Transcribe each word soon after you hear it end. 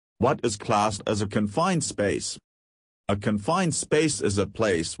What is classed as a confined space? A confined space is a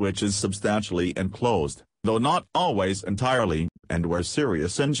place which is substantially enclosed, though not always entirely, and where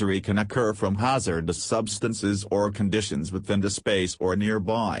serious injury can occur from hazardous substances or conditions within the space or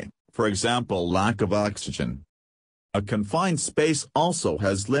nearby, for example lack of oxygen. A confined space also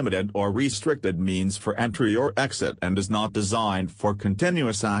has limited or restricted means for entry or exit and is not designed for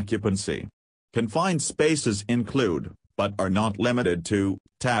continuous occupancy. Confined spaces include, but are not limited to,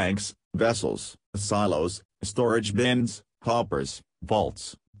 tanks, vessels, silos, storage bins, hoppers,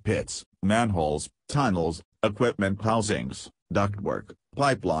 vaults, pits, manholes, tunnels, equipment housings, ductwork,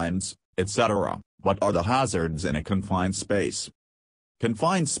 pipelines, etc. What are the hazards in a confined space?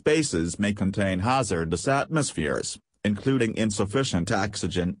 Confined spaces may contain hazardous atmospheres, including insufficient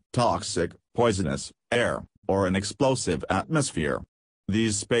oxygen, toxic, poisonous, air, or an explosive atmosphere.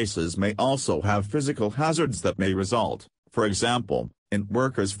 These spaces may also have physical hazards that may result, for example, in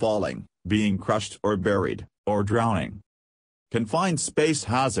workers falling, being crushed or buried, or drowning. Confined space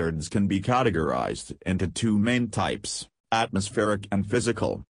hazards can be categorized into two main types, atmospheric and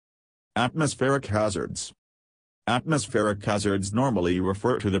physical. Atmospheric hazards. Atmospheric hazards normally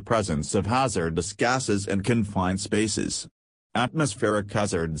refer to the presence of hazardous gases in confined spaces. Atmospheric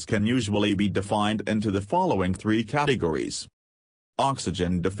hazards can usually be defined into the following three categories.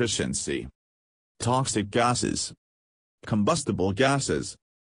 Oxygen deficiency. Toxic gases. Combustible gases.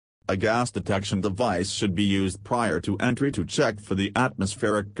 A gas detection device should be used prior to entry to check for the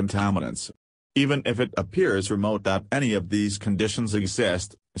atmospheric contaminants. Even if it appears remote that any of these conditions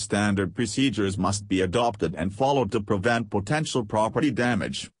exist, standard procedures must be adopted and followed to prevent potential property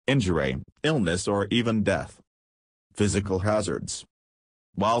damage, injury, illness or even death. Physical hazards.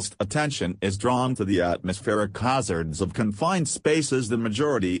 Whilst attention is drawn to the atmospheric hazards of confined spaces, the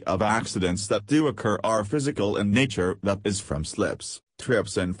majority of accidents that do occur are physical in nature, that is from slips,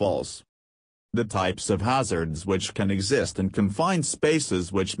 trips and falls. The types of hazards which can exist in confined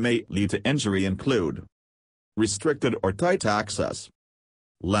spaces which may lead to injury include restricted or tight access,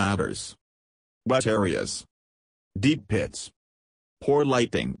 ladders, wet areas, deep pits, poor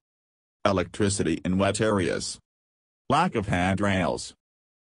lighting, electricity in wet areas, lack of handrails,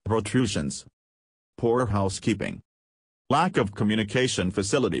 protrusions, poor housekeeping, lack of communication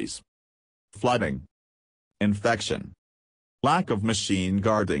facilities, flooding, infection, lack of machine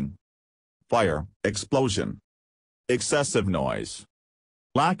guarding, fire, explosion, excessive noise,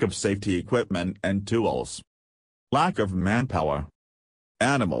 lack of safety equipment and tools, lack of manpower,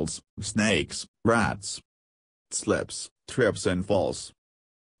 animals, snakes, rats, slips, trips and falls,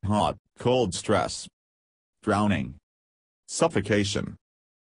 hot, cold stress, drowning, suffocation,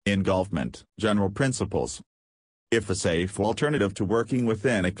 engulfment. General principles. If a safe alternative to working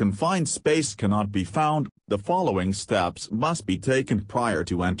within a confined space cannot be found, the following steps must be taken prior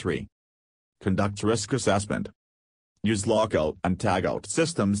to entry. Conduct risk assessment. Use lockout and tagout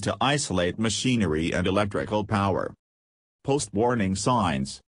systems to isolate machinery and electrical power. Post warning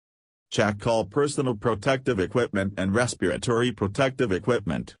signs. Check all personal protective equipment and respiratory protective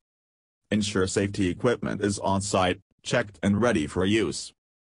equipment. Ensure safety equipment is on site, checked and ready for use.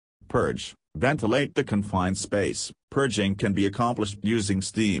 Purge. Ventilate the confined space. Purging can be accomplished using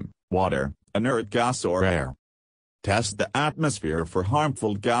steam, water, inert gas or air. Test the atmosphere for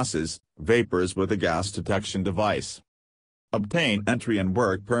harmful gases, vapors with a gas detection device. Obtain entry and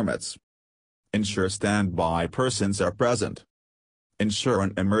work permits. Ensure standby persons are present. Ensure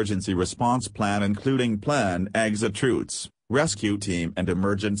an emergency response plan including planned exit routes, rescue team and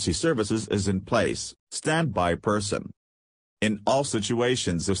emergency services is in place. Standby person. In all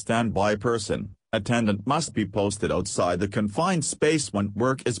situations of standby person, attendant must be posted outside the confined space when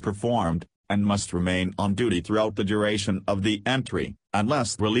work is performed, and must remain on duty throughout the duration of the entry,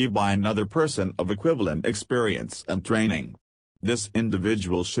 unless relieved by another person of equivalent experience and training. This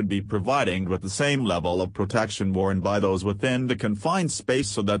individual should be providing with the same level of protection worn by those within the confined space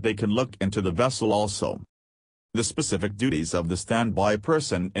so that they can look into the vessel also. The specific duties of the standby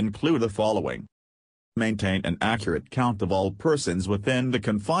person include the following. Maintain an accurate count of all persons within the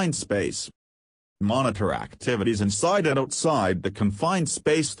confined space. Monitor activities inside and outside the confined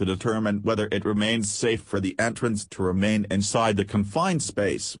space to determine whether it remains safe for the entrants to remain inside the confined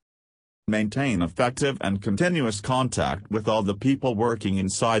space. Maintain effective and continuous contact with all the people working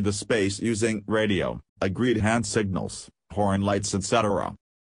inside the space using radio, agreed hand signals, horn lights etc.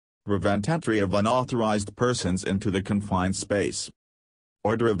 Prevent entry of unauthorized persons into the confined space.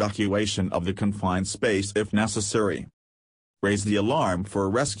 Order evacuation of the confined space if necessary. Raise the alarm for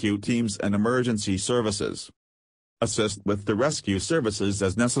rescue teams and emergency services. Assist with the rescue services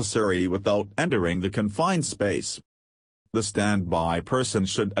as necessary without entering the confined space. The standby person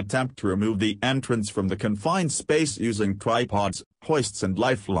should attempt to remove the entrance from the confined space using tripods, hoists and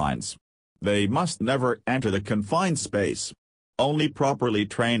lifelines. They must never enter the confined space. Only properly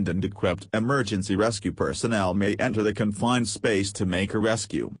trained and equipped emergency rescue personnel may enter the confined space to make a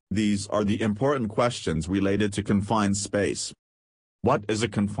rescue. These are the important questions related to confined space. What is a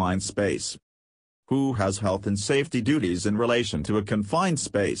confined space? Who has health and safety duties in relation to a confined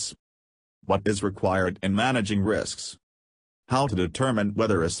space? What is required in managing risks? How to determine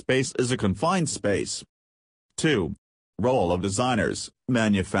whether a space is a confined space. 2. Role of designers,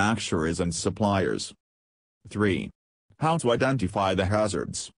 manufacturers and suppliers. 3. How to identify the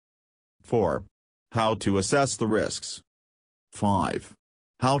hazards. 4. How to assess the risks. 5.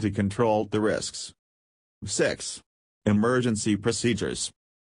 How to control the risks. 6. Emergency procedures.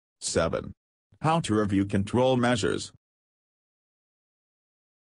 7. How to review control measures.